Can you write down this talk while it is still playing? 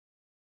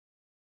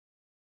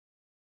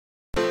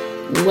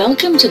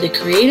Welcome to the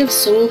Creative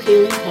Soul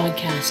Healing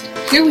Podcast.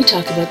 Here we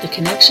talk about the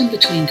connection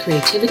between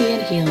creativity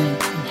and healing,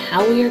 and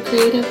how we are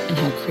creative and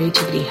how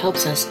creativity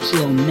helps us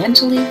heal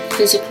mentally,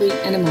 physically,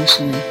 and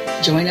emotionally.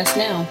 Join us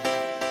now.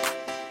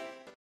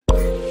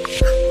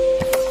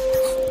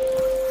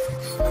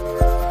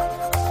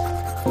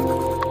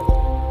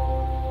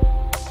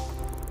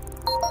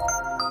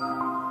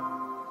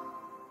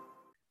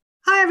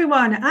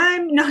 Everyone,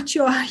 I'm not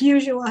your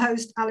usual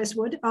host, Alice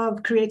Wood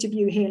of Creative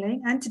You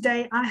Healing, and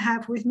today I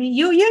have with me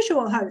your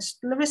usual host,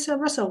 Larissa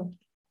Russell.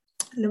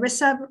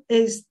 Larissa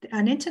is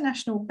an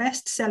international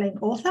best-selling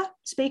author,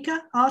 speaker,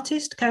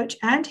 artist, coach,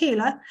 and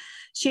healer.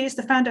 She is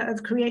the founder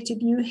of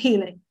Creative You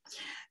Healing.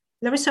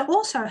 Larissa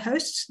also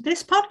hosts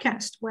this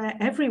podcast where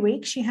every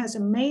week she has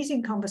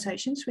amazing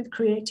conversations with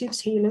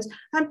creatives, healers,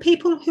 and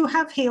people who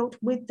have healed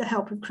with the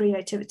help of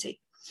creativity.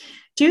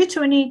 Due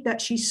to a need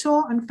that she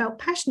saw and felt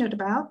passionate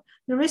about,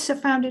 Larissa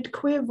founded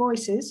Queer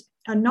Voices,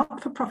 a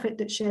not-for-profit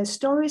that shares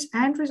stories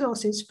and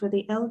resources for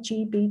the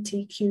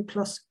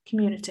LGBTQ+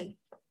 community.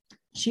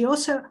 She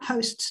also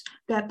hosts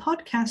their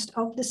podcast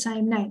of the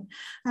same name.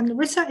 And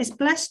Larissa is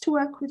blessed to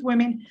work with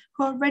women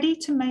who are ready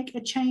to make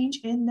a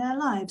change in their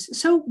lives.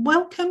 So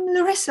welcome,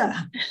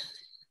 Larissa.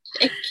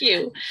 Thank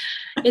you.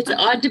 It's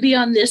odd to be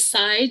on this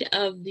side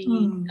of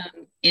the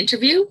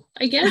interview,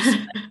 I guess.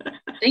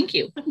 Thank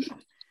you.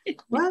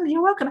 Well,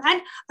 you're welcome.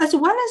 And as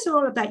well as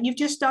all of that, you've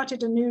just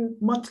started a new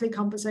monthly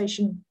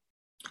conversation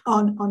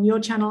on your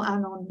channel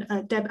and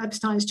on Deb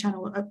Epstein's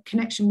channel, A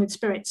Connection with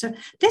Spirit. So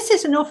this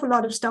is an awful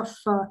lot of stuff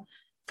for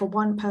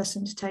one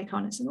person to take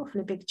on. It's an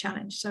awfully big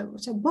challenge. So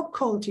what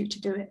called you to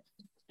do it?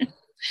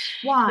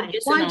 Why?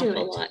 Why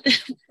do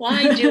it?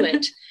 Why do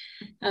it?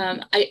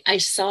 I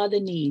saw the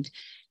need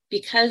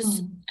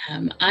because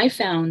I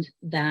found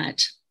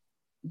that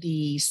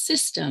the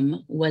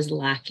system was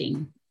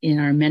lacking in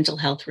our mental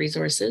health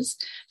resources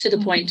to the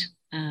point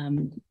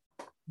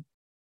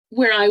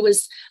where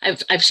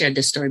I've shared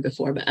this story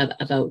before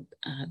about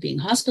being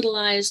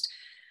hospitalized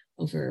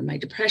over my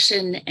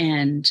depression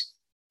and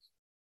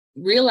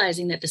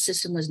realizing that the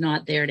system was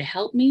not there to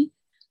help me.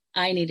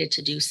 I needed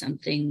to do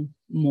something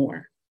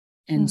more.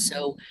 And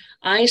so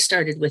I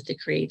started with the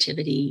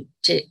creativity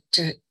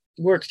to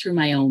work through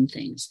my own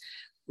things,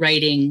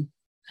 writing,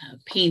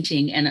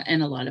 painting,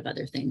 and a lot of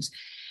other things.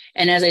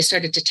 And as I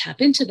started to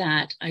tap into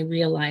that, I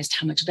realized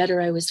how much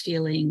better I was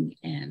feeling.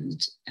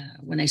 And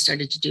when I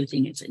started to do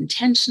things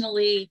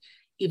intentionally,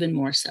 even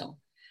more so.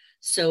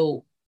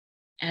 So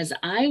as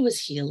I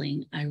was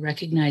healing, I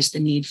recognized the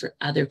need for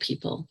other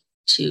people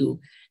to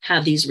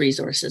have these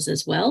resources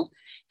as well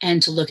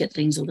and to look at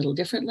things a little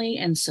differently.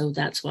 And so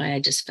that's why I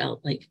just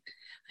felt like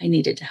I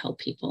needed to help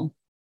people.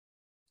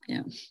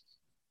 Yeah,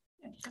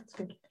 that's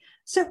good.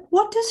 So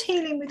what does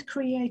healing with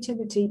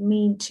creativity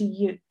mean to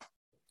you?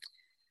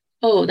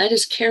 Oh, that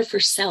is care for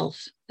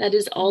self. That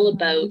is all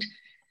about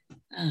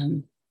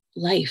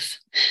life.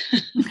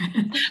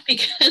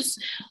 Because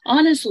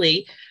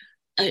honestly,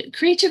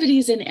 creativity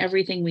is in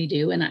everything we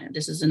do. And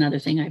this is another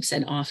thing I've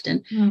said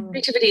often.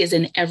 Creativity is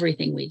in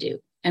everything we do.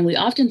 And we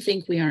often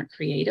think we aren't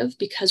creative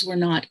because we're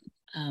not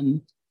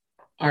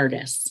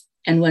artists.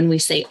 And when we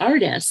say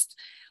artists,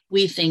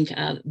 we think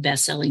of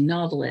best-selling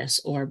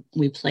novelists, or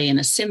we play in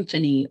a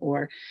symphony,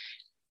 or,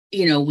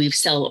 we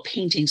sell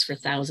paintings for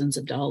thousands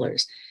of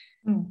dollars.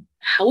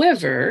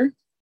 However,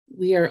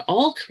 we are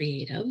all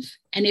creative.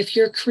 And if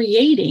you're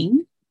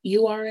creating,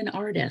 you are an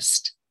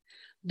artist.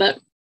 But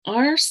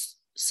our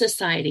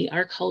society,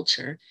 our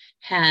culture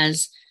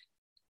has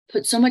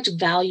put so much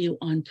value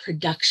on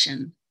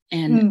production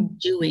and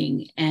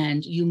doing,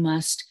 and you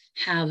must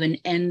have an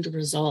end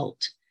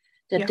result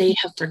that they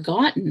have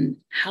forgotten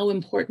how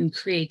important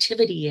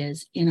creativity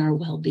is in our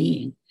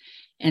well-being.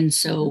 And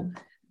so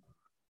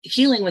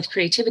healing with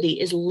creativity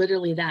is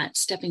literally that,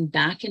 stepping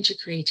back into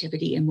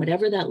creativity and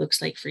whatever that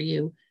looks like for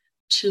you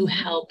to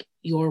help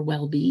your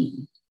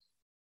well-being.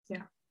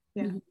 Yeah.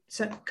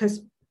 So,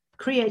 because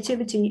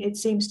creativity, it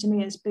seems to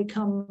me, has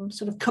become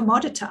sort of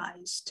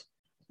commoditized,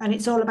 and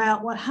it's all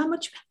about, well, how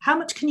much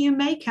can you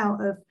make out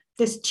of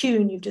this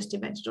tune you've just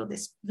invented, or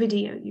this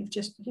video you've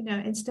just,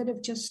 instead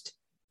of just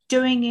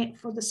doing it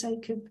for the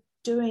sake of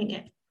doing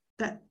it.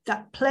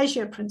 That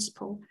pleasure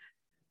principle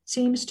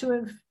seems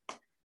to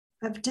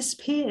have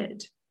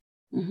disappeared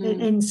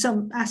in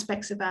some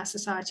aspects of our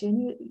society,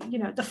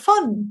 and the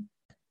fun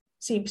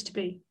seems to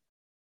be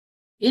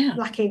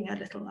lacking a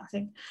little, I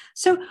think.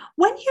 So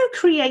when you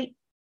create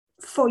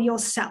for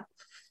yourself,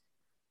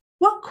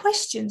 what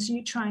questions are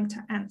you trying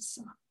to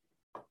answer?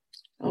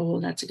 Oh,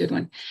 that's a good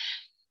one.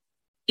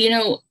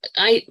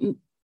 I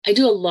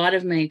do a lot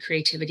of my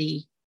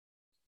creativity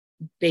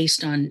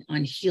based on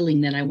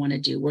healing that I want to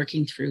do,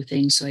 working through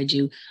things. So I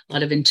do a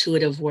lot of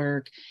intuitive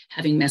work,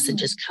 having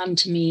messages come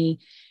to me.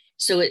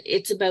 So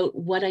it's about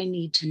what I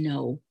need to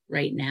know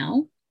right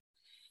now.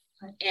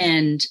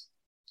 And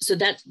so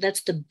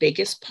that's the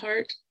biggest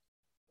part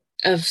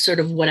of sort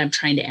of what I'm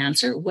trying to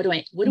answer. What do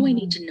I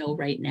need to know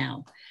right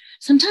now?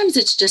 Sometimes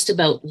it's just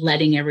about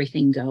letting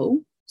everything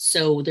go.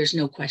 So there's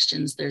no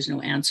questions, there's no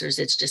answers.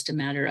 It's just a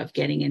matter of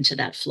getting into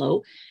that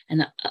flow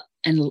and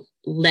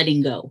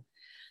letting go.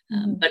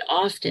 But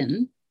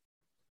often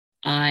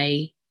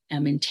I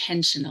am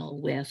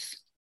intentional with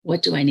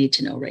what do I need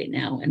to know right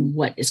now and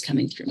what is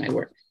coming through my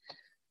work.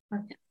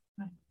 Right.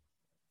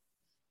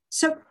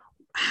 So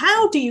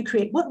how do you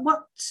create?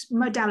 What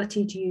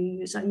modality do you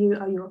use? Are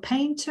you a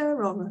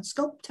painter or a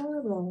sculptor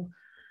or?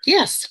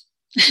 Yes.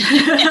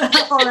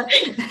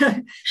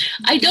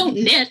 I don't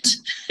knit.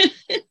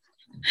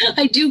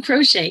 I do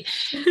crochet.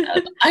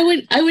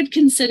 I would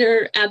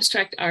consider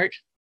abstract art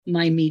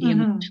my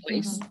medium of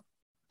choice.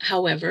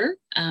 However,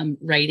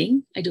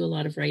 writing, I do a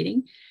lot of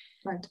writing.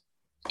 Right.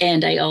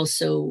 And I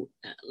also,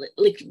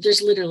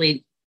 there's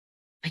literally,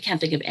 I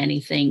can't think of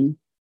anything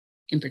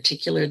in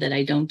particular that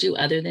I don't do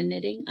other than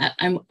knitting.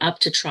 I'm up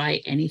to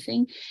try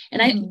anything.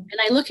 And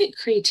I look at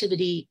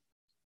creativity,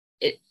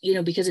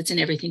 because it's in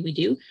everything we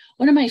do.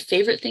 One of my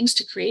favorite things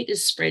to create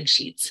is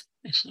spreadsheets.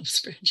 I love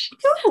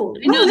spreadsheets. Oh,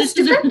 I know this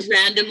is a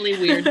randomly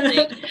weird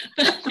thing.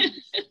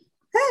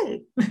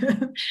 Hey.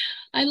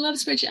 I love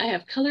spreadsheets. I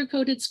have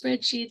color-coded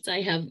spreadsheets.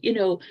 I have,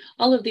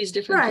 all of these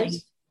different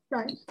things.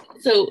 Right.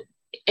 So,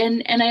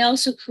 and I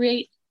also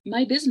create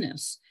my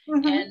business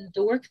and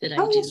the work that I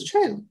do. Oh, it's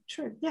true.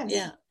 Yes.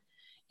 Yeah.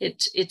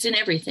 It's in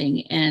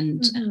everything.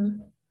 And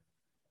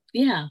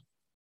yeah.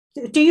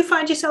 Do you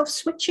find yourself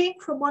switching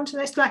from one to the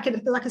next, like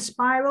a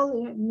spiral,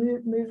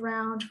 move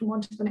around from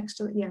one to the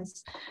next?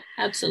 Yes.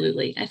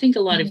 Absolutely. I think a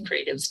lot of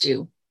creatives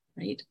do,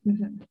 right?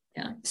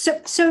 Yeah.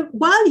 So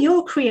while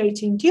you're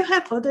creating, do you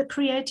have other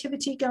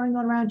creativity going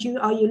on around you?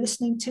 Are you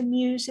listening to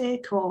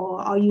music, or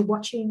are you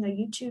watching a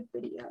YouTube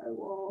video,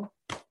 or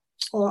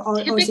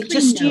is it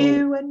just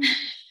you? And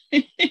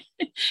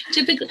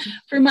typically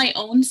for my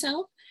own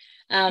self.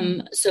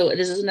 So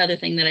this is another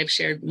thing that I've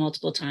shared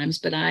multiple times,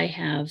 but I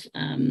have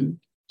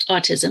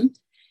autism,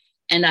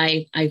 and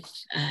I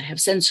have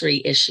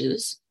sensory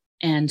issues.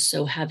 And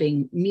so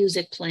having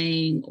music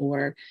playing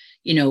or,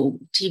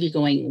 TV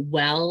going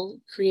while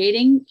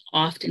creating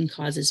often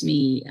causes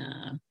me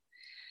a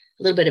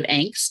little bit of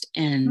angst.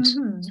 And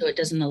so it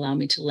doesn't allow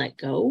me to let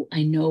go.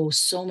 I know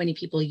so many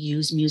people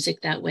use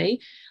music that way.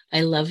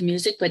 I love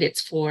music, but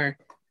it's for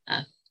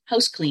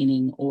house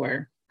cleaning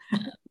or,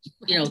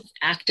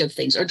 active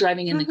things, or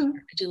driving in the car.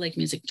 I do like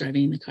music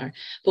driving in the car.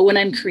 But when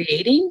I'm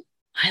creating,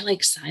 I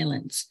like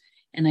silence,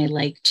 and I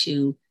like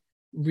to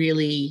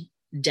really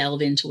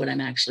delve into what I'm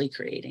actually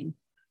creating.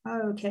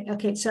 Oh,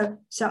 okay. So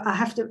I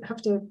have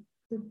to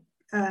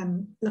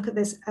look at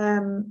this.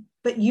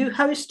 But you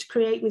host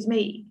Create with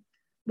Me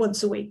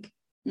once a week.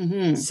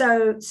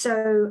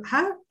 So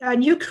how,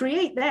 and you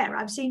create there?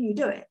 I've seen you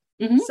do it.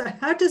 So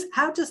how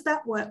does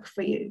that work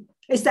for you?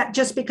 Is that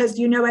just because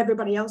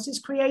everybody else is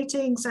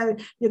creating, so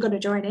you're going to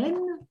join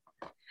in?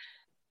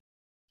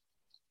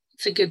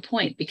 It's a good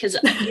point, because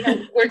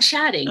we're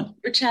chatting.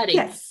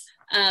 Yes.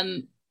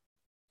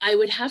 I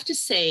would have to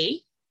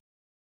say,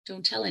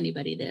 don't tell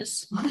anybody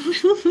this.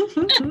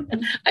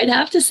 I'd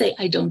have to say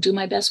I don't do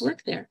my best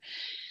work there.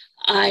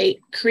 I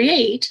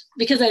create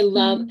because I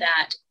love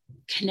that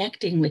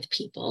connecting with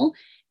people,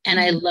 and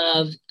I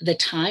love the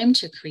time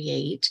to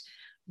create.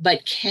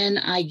 But can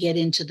I get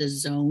into the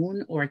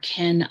zone, or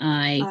can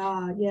I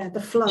the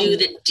flow, do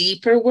the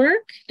deeper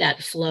work,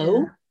 that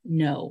flow? Yeah.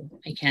 No,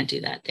 I can't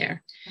do that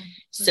there.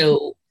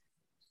 So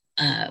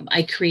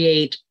I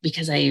create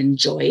because I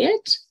enjoy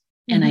it,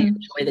 and I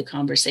enjoy the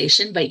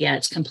conversation. But yeah,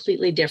 it's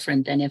completely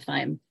different than if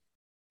I'm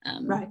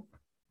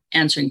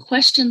answering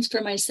questions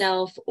for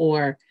myself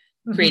or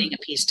creating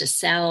a piece to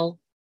sell.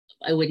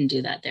 I wouldn't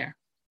do that there.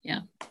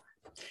 Yeah.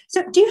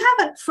 So do you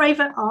have a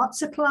favorite art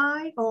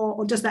supply,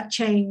 or does that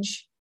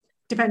change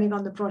depending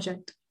on the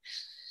project?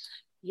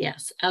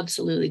 Yes,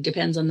 absolutely.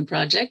 Depends on the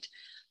project.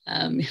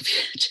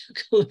 If you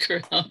took a look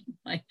around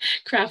my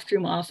craft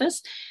room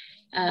office,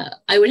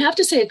 I would have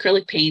to say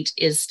acrylic paint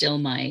is still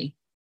my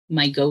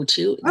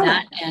go-to.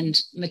 That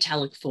and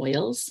metallic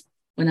foils.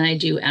 When I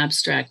do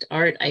abstract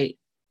art, I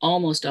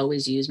almost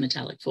always use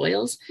metallic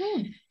foils,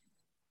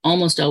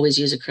 almost always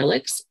use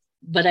acrylics,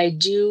 but I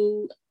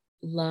do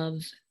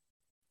love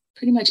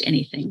pretty much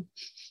anything.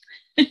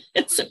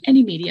 So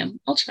any medium,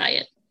 I'll try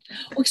it.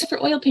 Except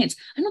for oil paints.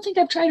 I don't think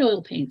I've tried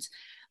oil paints.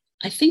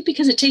 I think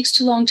because it takes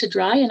too long to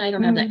dry, and I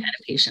don't have that kind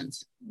of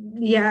patience.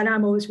 Yeah, and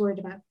I'm always worried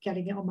about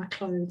getting it on my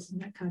clothes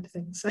and that kind of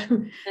thing. So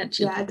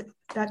yeah,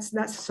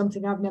 that's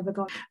something I've never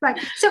got. Right.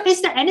 So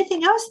is there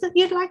anything else that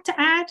you'd like to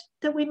add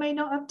that we may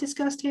not have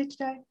discussed here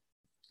today?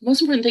 The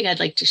most important thing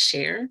I'd like to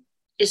share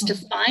is to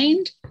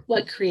find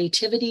what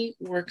creativity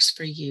works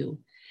for you,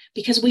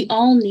 because we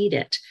all need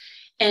it.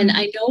 And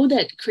I know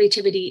that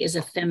creativity is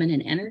a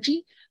feminine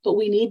energy, but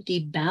we need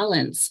the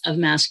balance of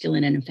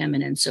masculine and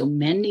feminine. So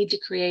men need to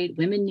create,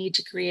 women need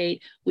to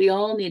create, we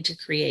all need to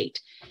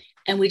create.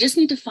 And we just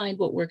need to find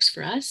what works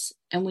for us.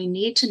 And we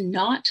need to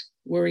not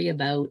worry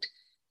about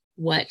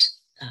what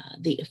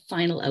the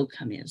final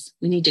outcome is.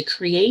 We need to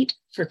create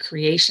for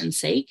creation's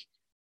sake.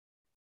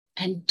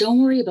 And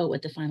don't worry about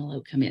what the final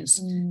outcome is.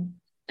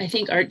 I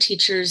think art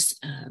teachers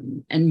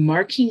and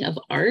marking of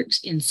art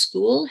in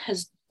school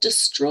has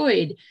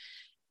destroyed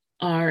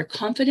our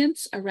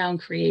confidence around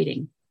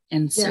creating.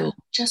 And so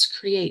just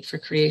create for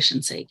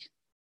creation's sake.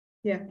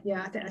 Yeah,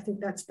 I think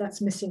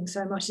that's missing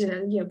so much.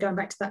 Going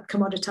back to that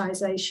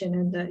commoditization,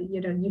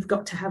 and you've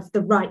got to have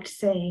the right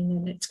thing,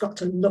 and it's got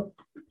to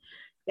look.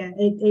 Yeah,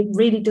 it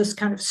really does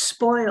kind of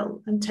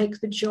spoil and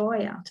take the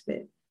joy out of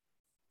it.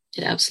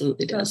 It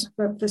absolutely does.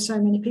 For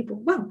so many people.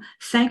 Well,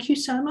 thank you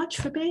so much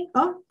for being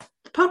on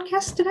the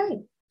podcast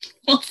today.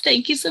 Well,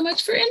 thank you so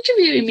much for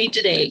interviewing me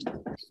today.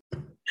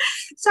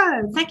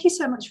 So thank you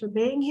so much for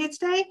being here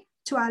today.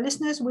 To our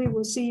listeners, we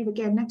will see you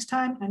again next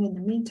time. And in the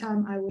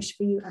meantime, I wish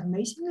for you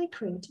amazingly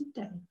creative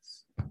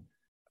days.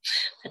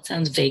 That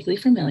sounds vaguely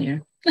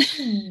familiar.